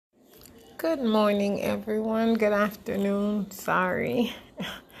Good morning, everyone. Good afternoon. Sorry.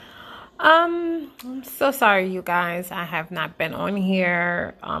 I'm so sorry, you guys. I have not been on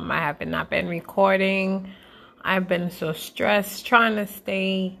here. I have not been recording. I've been so stressed, trying to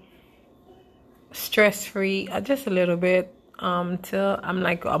stay stress-free, just a little bit, till I'm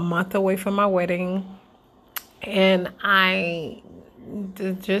like a month away from my wedding. And I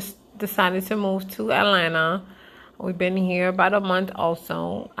just decided to move to Atlanta. We've been here about a month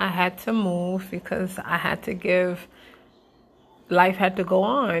also. I had to move because I had to give, life had to go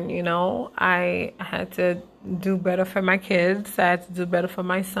on, you know. I had to do better for my kids. I had to do better for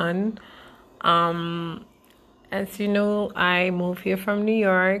my son. As you know, I moved here from New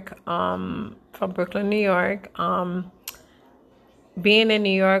York, from Brooklyn, New York. Being in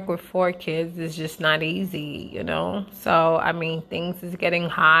New York with 4 kids is just not easy, you know. So, I mean, things is getting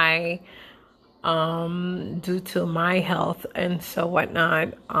high due to my health and so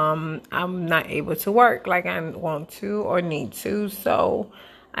whatnot. I'm not able to work like I want to or need to. So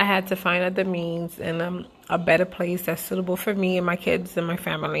I had to find other means and a better place that's suitable for me and my kids and my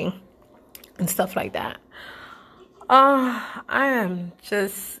family and stuff like that. I am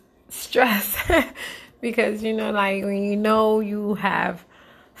just stressed because, you know, like when you know you have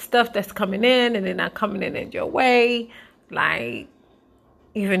stuff that's coming in and they're not coming in your way, like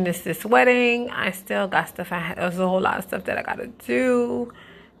even this wedding, I still got stuff. There's a whole lot of stuff that I gotta do,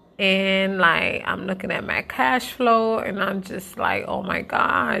 and like I'm looking at my cash flow, and I'm just like, oh my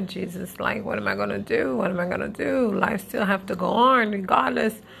God, Jesus! Like, what am I gonna do? What am I gonna do? Life still have to go on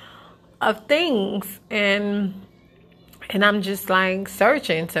regardless of things, and I'm just like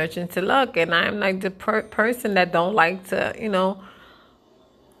searching to look, and I'm like the person that don't like to, you know,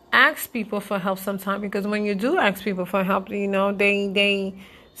 ask people for help sometimes, because when you do ask people for help, you know, they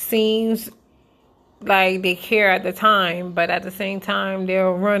seems like they care at the time, but at the same time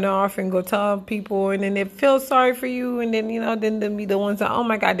they'll run off and go tell people, and then they feel sorry for you, and then, you know, then they'll be the ones that, oh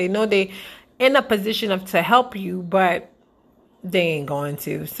my God, they know they in a position of to help you, but they ain't going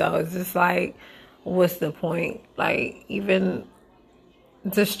to. So it's just like, what's the point? Like, even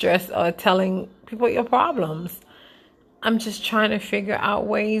distress or telling people your problems. I'm just trying to figure out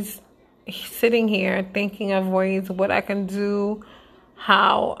ways, sitting here thinking of ways, what I can do,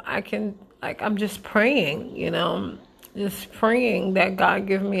 how I can, like, I'm just praying, you know, just praying that God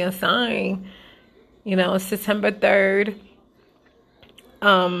give me a sign. You know, September 3rd,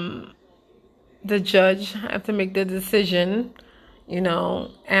 the judge have to make the decision, you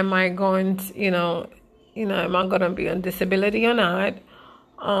know, am I going to, am I going to be on disability or not?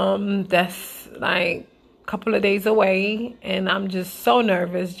 That's like couple of days away, and I'm just so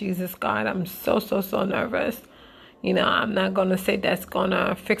nervous. Jesus God, I'm so nervous. You know, I'm not gonna say that's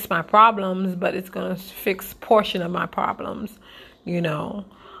gonna fix my problems, but it's gonna fix portion of my problems, you know.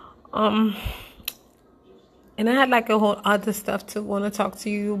 And I had like a whole other stuff to want to talk to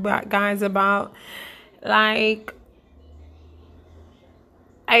you about, guys, about. Like,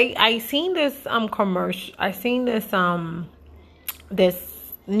 I seen this commercial. I seen this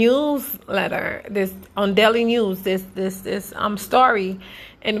newsletter, this on Daily News, this story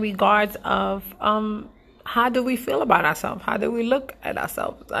in regards of how do we feel about ourselves? How do we look at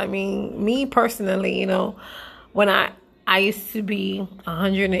ourselves? I mean, me personally, you know, when I used to be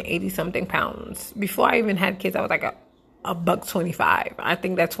 180 something pounds. Before I even had kids, I was like a buck 25. I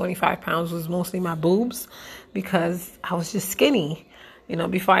think that 25 pounds was mostly my boobs, because I was just skinny. You know,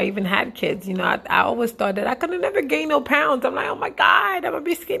 before I even had kids, you know, I always thought that I could have never gained no pounds. I'm like, oh my God, I'm going to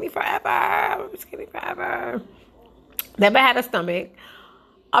be skinny forever. I'm going to be skinny forever. Never had a stomach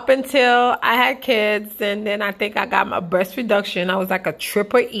up until I had kids. And then I think I got my breast reduction. I was like a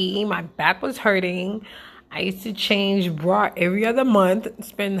triple E. My back was hurting. I used to change bra every other month,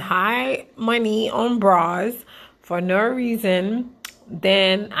 spend high money on bras for no reason.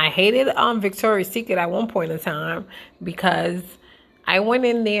 Then I hated Victoria's Secret at one point in time, because I went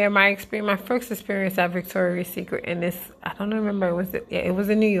in there, my first experience at Victoria's Secret, and this, I don't remember, it was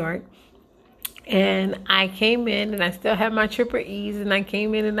in New York. And I came in, and I still had my triple E's, and I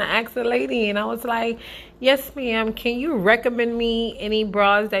came in and I asked the lady, and I was like, yes, ma'am, can you recommend me any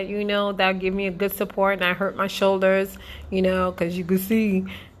bras that, you know, that'll give me a good support? And I hurt my shoulders, you know, because you could see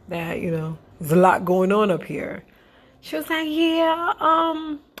that, you know, there's a lot going on up here. She was like, yeah,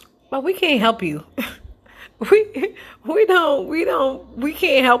 but we can't help you. We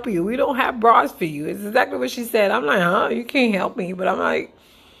can't help you. We don't have bras for you. It's exactly what she said. I'm like, huh? You can't help me. But I'm like,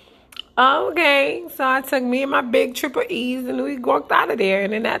 oh, okay. So I took me and my big triple E's, and we walked out of there.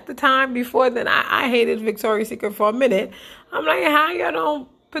 And then at the time before then, I hated Victoria's Secret for a minute. I'm like, how y'all don't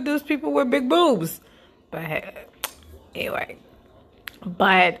produce people with big boobs? But anyway,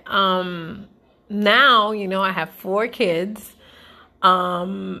 But now, I have 4 kids.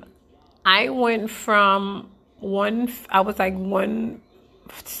 I went from I was like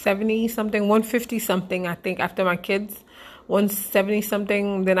 170 something, 150 something, I think, after my kids, 170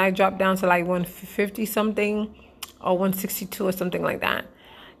 something. Then I dropped down to like 150 something or 162 or something like that.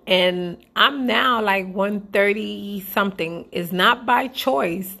 And I'm now like 130 something. It's not by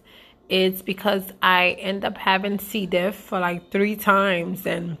choice. It's because I end up having C. diff for like 3 times,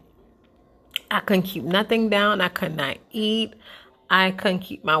 and I couldn't keep nothing down. I could not eat. I couldn't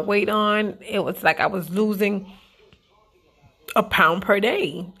keep my weight on. It was like I was losing a pound per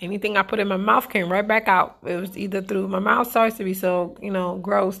day. Anything I put in my mouth came right back out. It was either through my mouth starts to be so,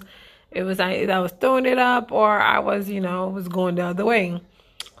 gross. It was I was throwing it up, or I was, was going the other way.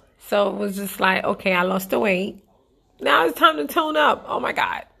 So it was just like, okay, I lost the weight. Now it's time to tone up. Oh my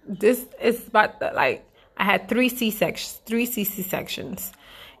God. This is about I had 3 C-sections.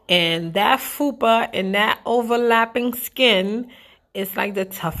 And that fupa and that overlapping skin is like the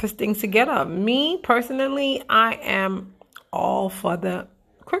toughest thing to get up. Me, personally, I am all for the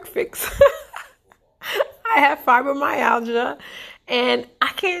quick fix. I have fibromyalgia, and I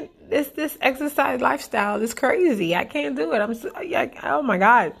can't, this exercise lifestyle is crazy. I can't do it. Oh my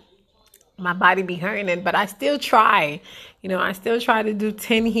God. My body be hurting, but I still try. I still try to do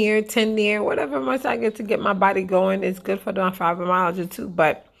 10 here, 10 there, whatever much I get to get my body going. It's good for my fibromyalgia too,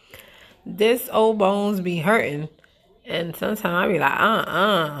 but this old bones be hurting. And sometimes I be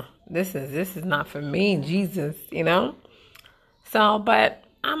like, this is not for me, Jesus, So, but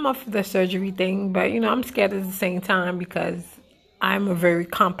I'm up for the surgery thing, but I'm scared at the same time because I'm a very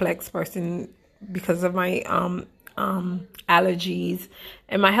complex person because of my allergies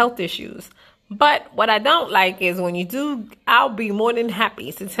and my health issues. But what I don't like is when you do, I'll be more than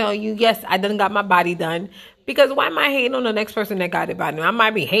happy to tell you, yes, I done got my body done. Because why am I hating on the next person that got it by now? I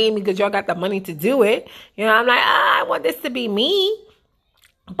might be hating because y'all got the money to do it. I'm like, I want this to be me.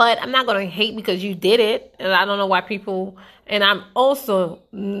 But I'm not going to hate because you did it. And I don't know why people, and I'm also,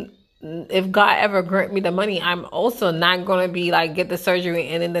 if God ever grant me the money, I'm also not going to be like, get the surgery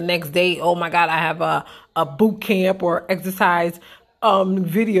and then the next day, oh my God, I have a boot camp or exercise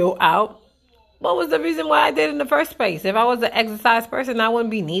video out. What was the reason why I did it in the first place? If I was an exercise person, I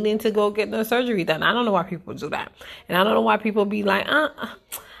wouldn't be needing to go get no surgery done. I don't know why people do that. And I don't know why people be like,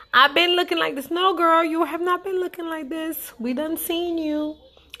 I've been looking like this. No, girl, you have not been looking like this. We done seen you.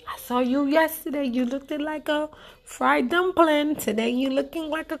 I saw you yesterday. You looked like a fried dumpling. Today you looking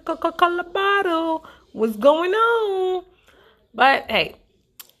like a Coca-Cola bottle. What's going on? But hey,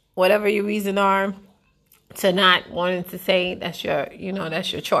 whatever your reason are to not wanting to say, that's your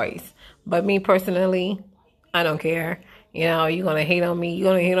choice. But me personally, I don't care. You're going to hate on me. You're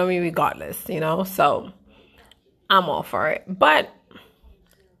going to hate on me regardless, So I'm all for it. But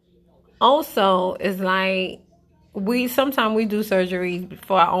also, it's like sometimes we do surgeries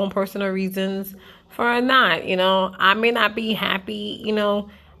for our own personal reasons, for not, I may not be happy,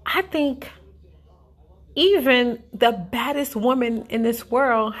 I think even the baddest women in this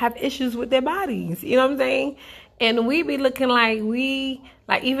world have issues with their bodies. You know what I'm saying? And we be looking like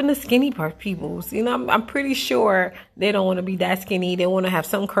even the skinny peoples, I'm pretty sure they don't want to be that skinny. They want to have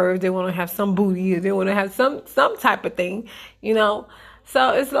some curves. They want to have some booty. They want to have some type of thing, So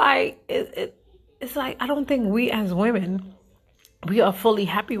it's like, it's like, I don't think we as women, we are fully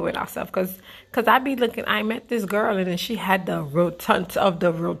happy with ourselves. Cause I be looking, I met this girl and then she had the rotund of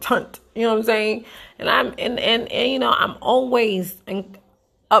the rotund, you know what I'm saying? And I'm always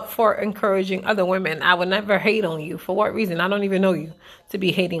up for encouraging other women. I would never hate on you. For what reason? I don't even know you to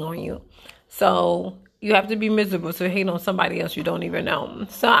be hating on you. So you have to be miserable to hate on somebody else you don't even know.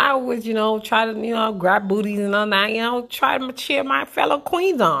 So I always, try to, grab booties and all that, try to cheer my fellow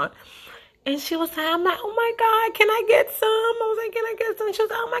queens on. And she was like, I'm like, oh my God, can I get some? I was like, can I get some? She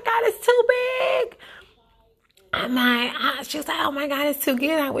was like, oh my God, it's too big. I'm like, she was like, oh my God, it's too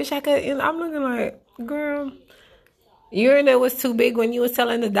good. I wish I could. And I'm looking like, girl, urinal was too big when you was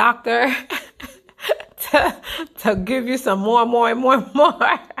telling the doctor to give you some more. I'm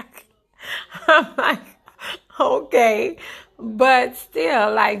like, okay. But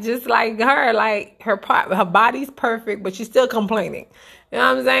still, just like her, her body's perfect, but she's still complaining. You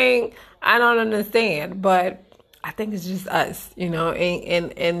know what I'm saying? I don't understand, but I think it's just us,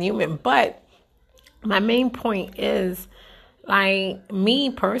 and human. But my main point is,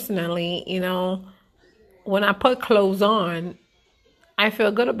 me personally, when I put clothes on, I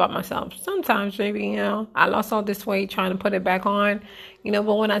feel good about myself. Sometimes maybe, I lost all this weight trying to put it back on,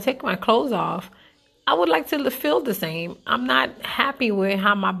 but when I take my clothes off, I would like to feel the same. I'm not happy with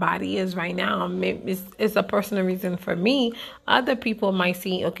how my body is right now. It's a personal reason for me. Other people might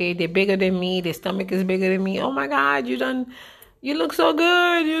see, okay, they're bigger than me. Their stomach is bigger than me. Oh my God, you look so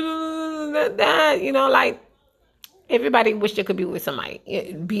good. Like everybody wish they could be with somebody,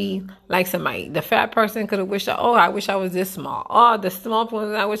 be like somebody. The fat person could have wished, oh, I wish I was this small. Oh, the small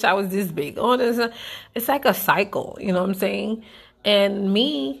person, I wish I was this big. Oh, it's like a cycle. You know what I'm saying? And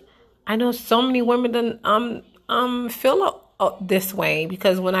me, I know so many women that feel this way,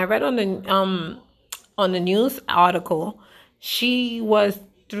 because when I read on the news article, she was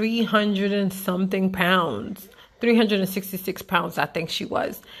 300 and something pounds. 366 pounds, I think she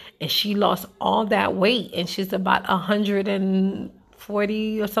was. And she lost all that weight, and she's about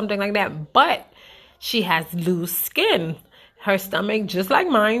 140 or something like that. But she has loose skin. Her stomach, just like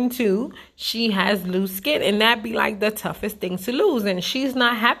mine too, she has loose skin, and that be like the toughest thing to lose. And she's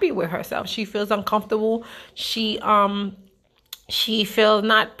not happy with herself. She feels uncomfortable. She feels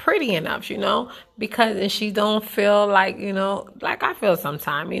not pretty enough, because she don't feel like, like I feel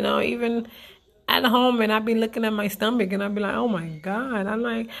sometimes, even at home, and I be looking at my stomach, and I be like, oh my God. I'm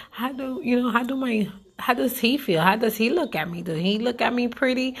like, how does he feel? How does he look at me? Does he look at me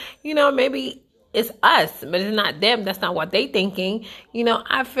pretty? Maybe it's us, but it's not them. That's not what they thinking.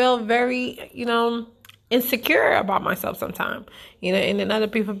 I feel very, insecure about myself sometimes, and then other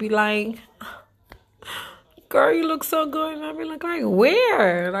people be like, girl, you look so good. And I be like,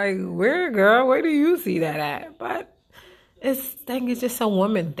 where? Girl? Where do you see that at? But it's just a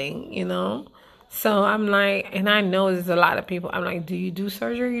woman thing, So I'm like, and I know there's a lot of people. I'm like, do you do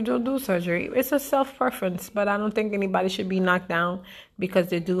surgery? You don't do surgery. It's a self-preference, but I don't think anybody should be knocked down because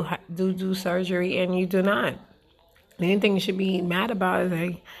they do surgery and you do not. The only thing you should be mad about is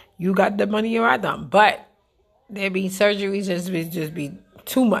like, you got the money or I don't. But there be surgeries just be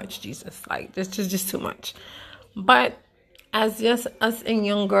too much, Jesus. Like, just too much. But as just us and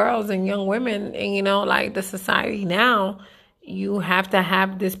young girls and young women, and like the society now, you have to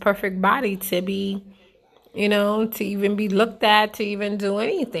have this perfect body to be, to even be looked at, to even do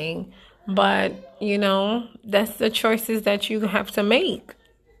anything. But, that's the choices that you have to make.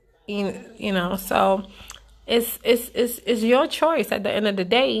 So it's your choice at the end of the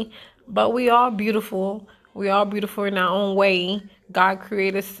day. But we are beautiful. We are beautiful in our own way. God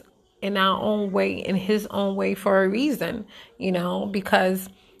created us in our own way, in his own way, for a reason, because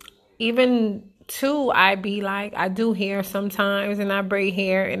even too, I do hair sometimes, and I braid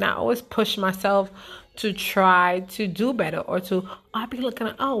hair, and I always push myself to try to do better, or I'll be looking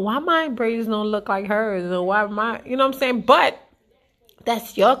at, why my braids don't look like hers, or why you know what I'm saying? But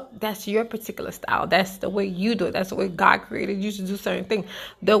that's your particular style. That's the way you do it. That's the way God created you to do certain things.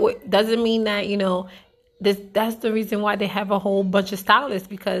 Doesn't mean that, that's the reason why they have a whole bunch of stylists,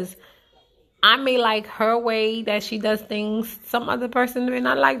 because I may like her way that she does things. Some other person may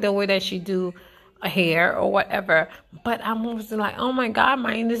not like the way that she do a hair or whatever. But I'm always like, oh my God,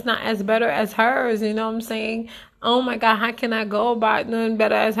 mine is not as better as hers. You know what I'm saying? Oh my God, how can I go about doing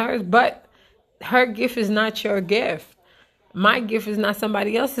better as hers? But her gift is not your gift. My gift is not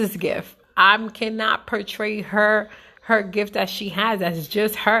somebody else's gift. I cannot portray her gift that she has. That's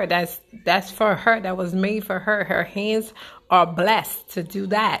just her. That's for her. That was made for her. Her hands are blessed to do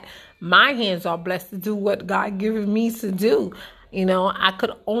that. My hands are blessed to do what God given me to do. I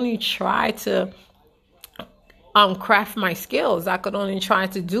could only try to craft my skills. I could only try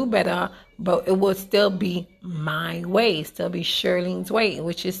to do better, but it would still be my way, still be Shirley's way,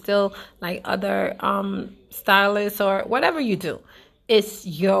 which is still like other stylists or whatever you do. It's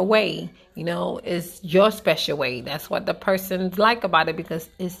your way, it's your special way. That's what the person's like about it, because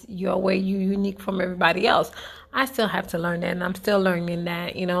it's your way. You're unique from everybody else. I still have to learn that, and I'm still learning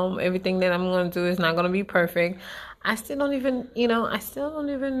that, everything that I'm going to do is not going to be perfect. I still don't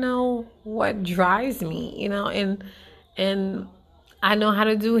even know what drives me, and I know how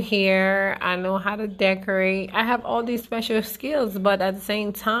to do hair. I know how to decorate. I have all these special skills, but at the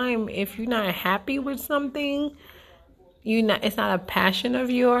same time, if you're not happy with something, it's not a passion of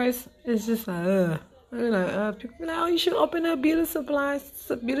yours. It's just like, people like, you should open a beauty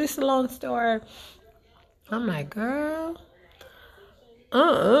salon store. I'm like, girl,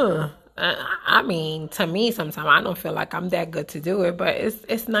 I mean, to me, sometimes I don't feel like I'm that good to do it, but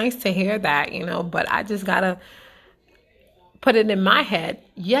it's nice to hear that, but I just gotta put it in my head.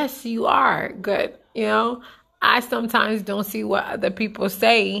 Yes, you are good. I sometimes don't see what other people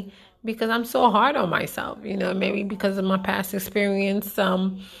say because I'm so hard on myself, maybe because of my past experience,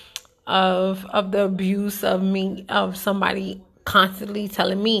 of the abuse of somebody constantly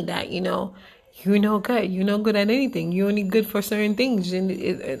telling me that, you're no good. You're no good at anything. You're only good for certain things. And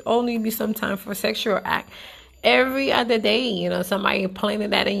it only be sometime for sexual act. Every other day, somebody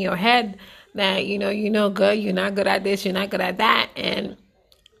planting that in your head that, you're no good. You're not good at this. You're not good at that. And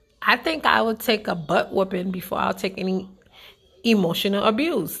I think I would take a butt whooping before I'll take any emotional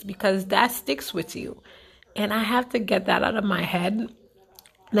abuse, because that sticks with you. And I have to get that out of my head.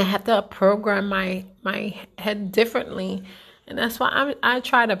 And I have to program my head differently. And that's why I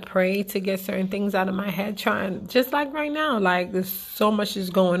try to pray to get certain things out of my head. Trying, just like right now, like there's so much is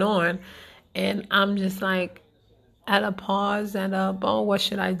going on. And I'm just like at a pause and what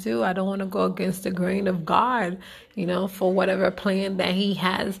should I do? I don't want to go against the grain of God, for whatever plan that He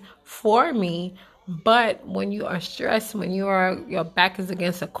has for me. But when you are stressed, when your back is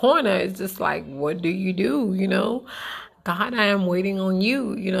against a corner, it's just like, what do? God, I am waiting on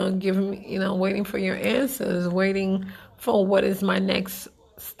you, giving me, waiting for your answers, waiting for what is my next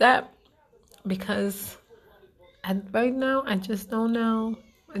step. Because right now, I just don't know.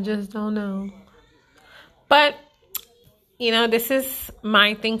 But, this is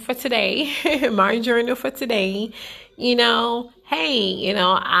my thing for today, my journal for today. Hey,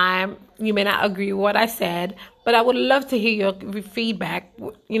 you may not agree with what I said, but I would love to hear your feedback.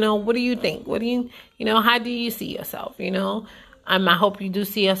 What do you think? What do you, how do you see yourself? I hope you do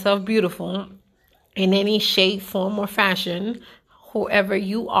see yourself beautiful in any shape, form, or fashion. Whoever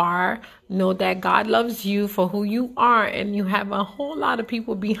you are, know that God loves you for who you are, and you have a whole lot of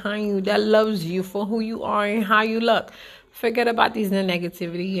people behind you that loves you for who you are and how you look. Forget about these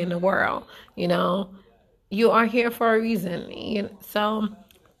negativity in the world. You are here for a reason. So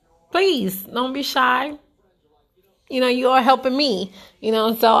please don't be shy. You are helping me.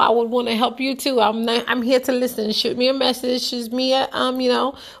 So I would want to help you too. I'm here to listen. Shoot me a message. Shoot me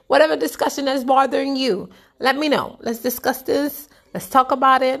a whatever discussion that's bothering you. Let me know. Let's discuss this. Let's talk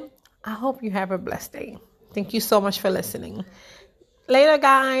about it. I hope you have a blessed day. Thank you so much for listening. Later,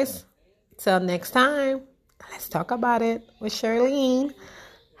 guys. Till next time. Let's talk about it with Charlene.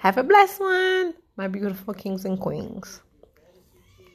 Have a blessed one, my beautiful kings and queens.